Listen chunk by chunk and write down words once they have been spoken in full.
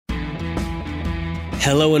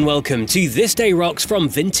Hello and welcome to This Day Rocks from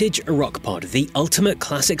Vintage Rock Pod, the ultimate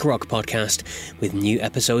classic rock podcast, with new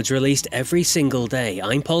episodes released every single day.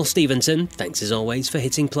 I'm Paul Stevenson. Thanks as always for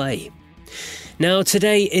hitting play. Now,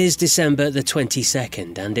 today is December the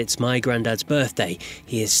 22nd, and it's my granddad's birthday.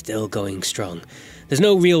 He is still going strong. There's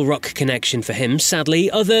no real rock connection for him, sadly,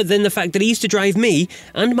 other than the fact that he used to drive me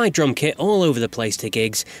and my drum kit all over the place to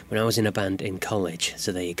gigs when I was in a band in college.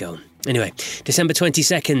 So there you go. Anyway, December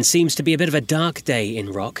 22nd seems to be a bit of a dark day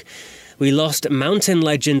in rock. We lost mountain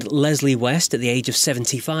legend Leslie West at the age of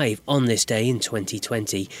 75 on this day in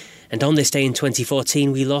 2020. And on this day in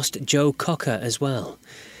 2014, we lost Joe Cocker as well.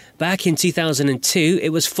 Back in 2002, it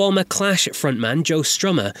was former Clash frontman Joe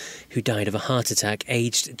Strummer who died of a heart attack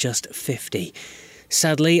aged just 50.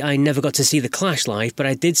 Sadly, I never got to see the Clash live, but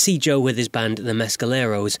I did see Joe with his band, the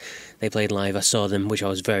Mescaleros. They played live, I saw them, which I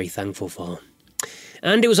was very thankful for.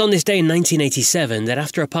 And it was on this day in 1987 that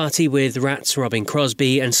after a party with Ratt's Robin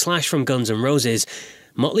Crosby and Slash from Guns N' Roses,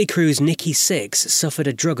 Motley Crue's Nikki Sixx suffered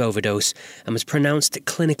a drug overdose and was pronounced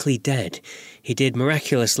clinically dead. He did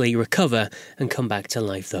miraculously recover and come back to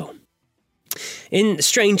life, though. In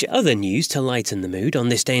strange other news to lighten the mood, on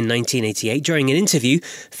this day in 1988, during an interview,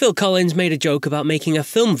 Phil Collins made a joke about making a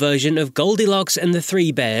film version of Goldilocks and the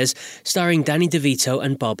Three Bears, starring Danny DeVito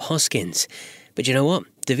and Bob Hoskins. But you know what?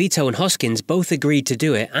 DeVito and Hoskins both agreed to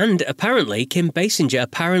do it, and apparently Kim Basinger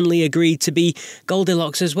apparently agreed to be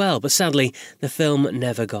Goldilocks as well, but sadly, the film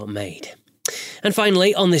never got made. And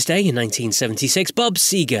finally, on this day in 1976, Bob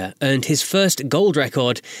Seger earned his first gold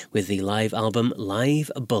record with the live album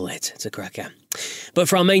Live Bullet. It's a cracker. But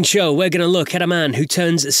for our main show, we're going to look at a man who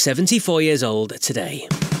turns 74 years old today.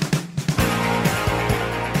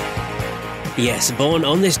 Yes, born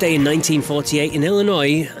on this day in 1948 in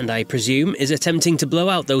Illinois, and I presume is attempting to blow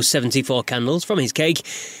out those 74 candles from his cake,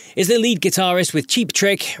 is the lead guitarist with Cheap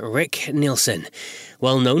Trick, Rick Nielsen.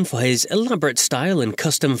 Well known for his elaborate style and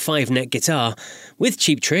custom 5-neck guitar, with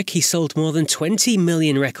Cheap Trick he sold more than 20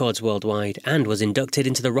 million records worldwide and was inducted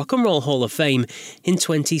into the Rock and Roll Hall of Fame in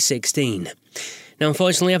 2016. Now,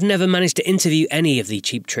 unfortunately, I've never managed to interview any of the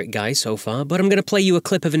Cheap Trick guys so far, but I'm going to play you a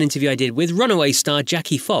clip of an interview I did with Runaway star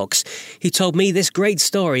Jackie Fox, who told me this great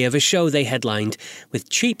story of a show they headlined with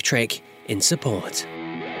Cheap Trick in support.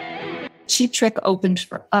 Cheap Trick opened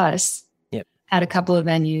for us at a couple of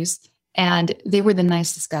venues, and they were the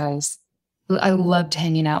nicest guys. I loved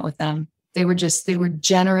hanging out with them. They were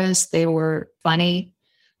generous, they were funny,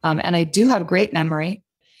 and I do have a great memory.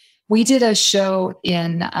 We did a show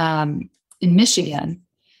in Michigan.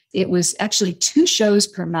 It was actually 2 shows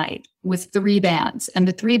per night with 3 bands. And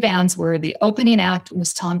the 3 bands were, the opening act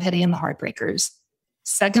was Tom Petty and the Heartbreakers.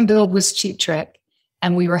 Second bill was Cheap Trick.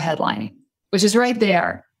 And we were headlining, which is right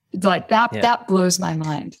there. Like that blows my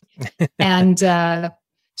mind. And during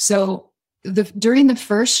the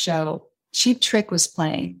first show, Cheap Trick was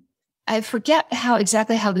playing. I forget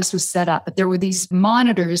exactly how this was set up, but there were these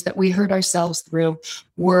monitors that we heard ourselves through,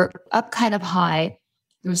 were up kind of high.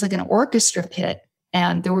 There was like an orchestra pit,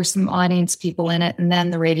 and there were some audience people in it, and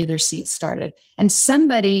then the regular seats started. And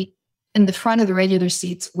somebody in the front of the regular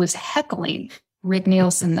seats was heckling Rick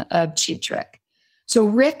Nielsen of Cheap Trick. So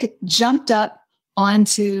Rick jumped up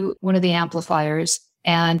onto one of the amplifiers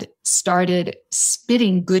and started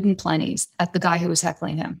spitting good and plenties at the guy who was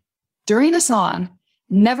heckling him. During the song,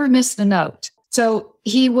 never missed a note. So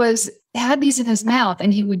he had these in his mouth,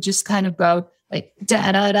 and he would just kind of go like,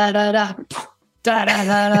 da-da-da-da-da,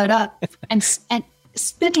 da-da-da-da-da, and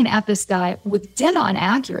spitting at this guy with dead-on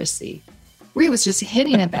accuracy. He was just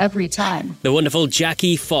hitting him every time. The wonderful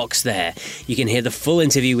Jackie Fox there. You can hear the full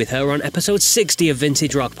interview with her on episode 60 of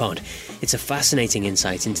Vintage Rock Pod. It's a fascinating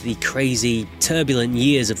insight into the crazy, turbulent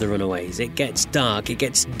years of the Runaways. It gets dark, it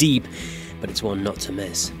gets deep, but it's one not to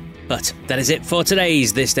miss. But that is it for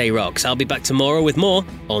today's This Day Rocks. I'll be back tomorrow with more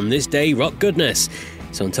on This Day Rock goodness.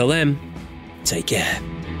 So until then, take care.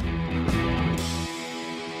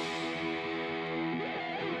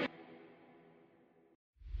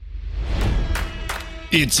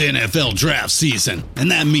 It's NFL draft season,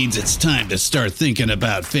 and that means it's time to start thinking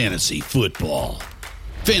about fantasy football.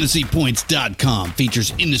 FantasyPoints.com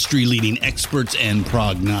features industry-leading experts and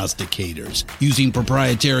prognosticators using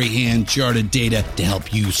proprietary hand-charted data to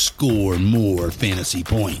help you score more fantasy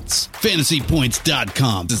points.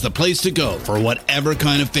 FantasyPoints.com is the place to go for whatever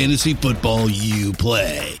kind of fantasy football you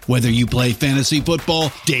play. Whether you play fantasy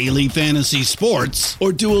football, daily fantasy sports,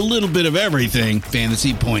 or do a little bit of everything,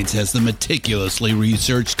 Fantasy Points has the meticulously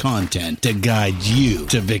researched content to guide you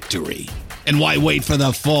to victory. And why wait for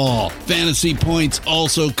the fall? Fantasy Points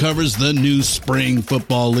also covers the new spring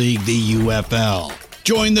football league, the UFL.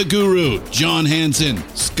 Join the guru, John Hansen,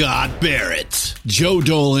 Scott Barrett, Joe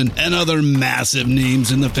Dolan, and other massive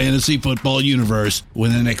names in the fantasy football universe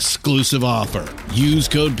with an exclusive offer. Use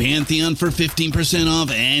code Pantheon for 15%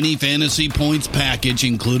 off any Fantasy Points package,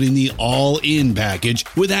 including the all-in package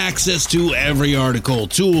with access to every article,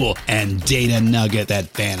 tool, and data nugget that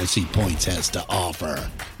Fantasy Points has to offer.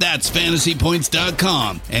 That's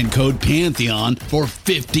fantasypoints.com and code Pantheon for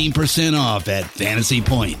 15% off at Fantasy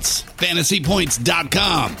Points.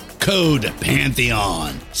 Fantasypoints.com, code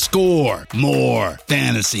Pantheon. Score more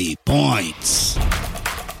fantasy points.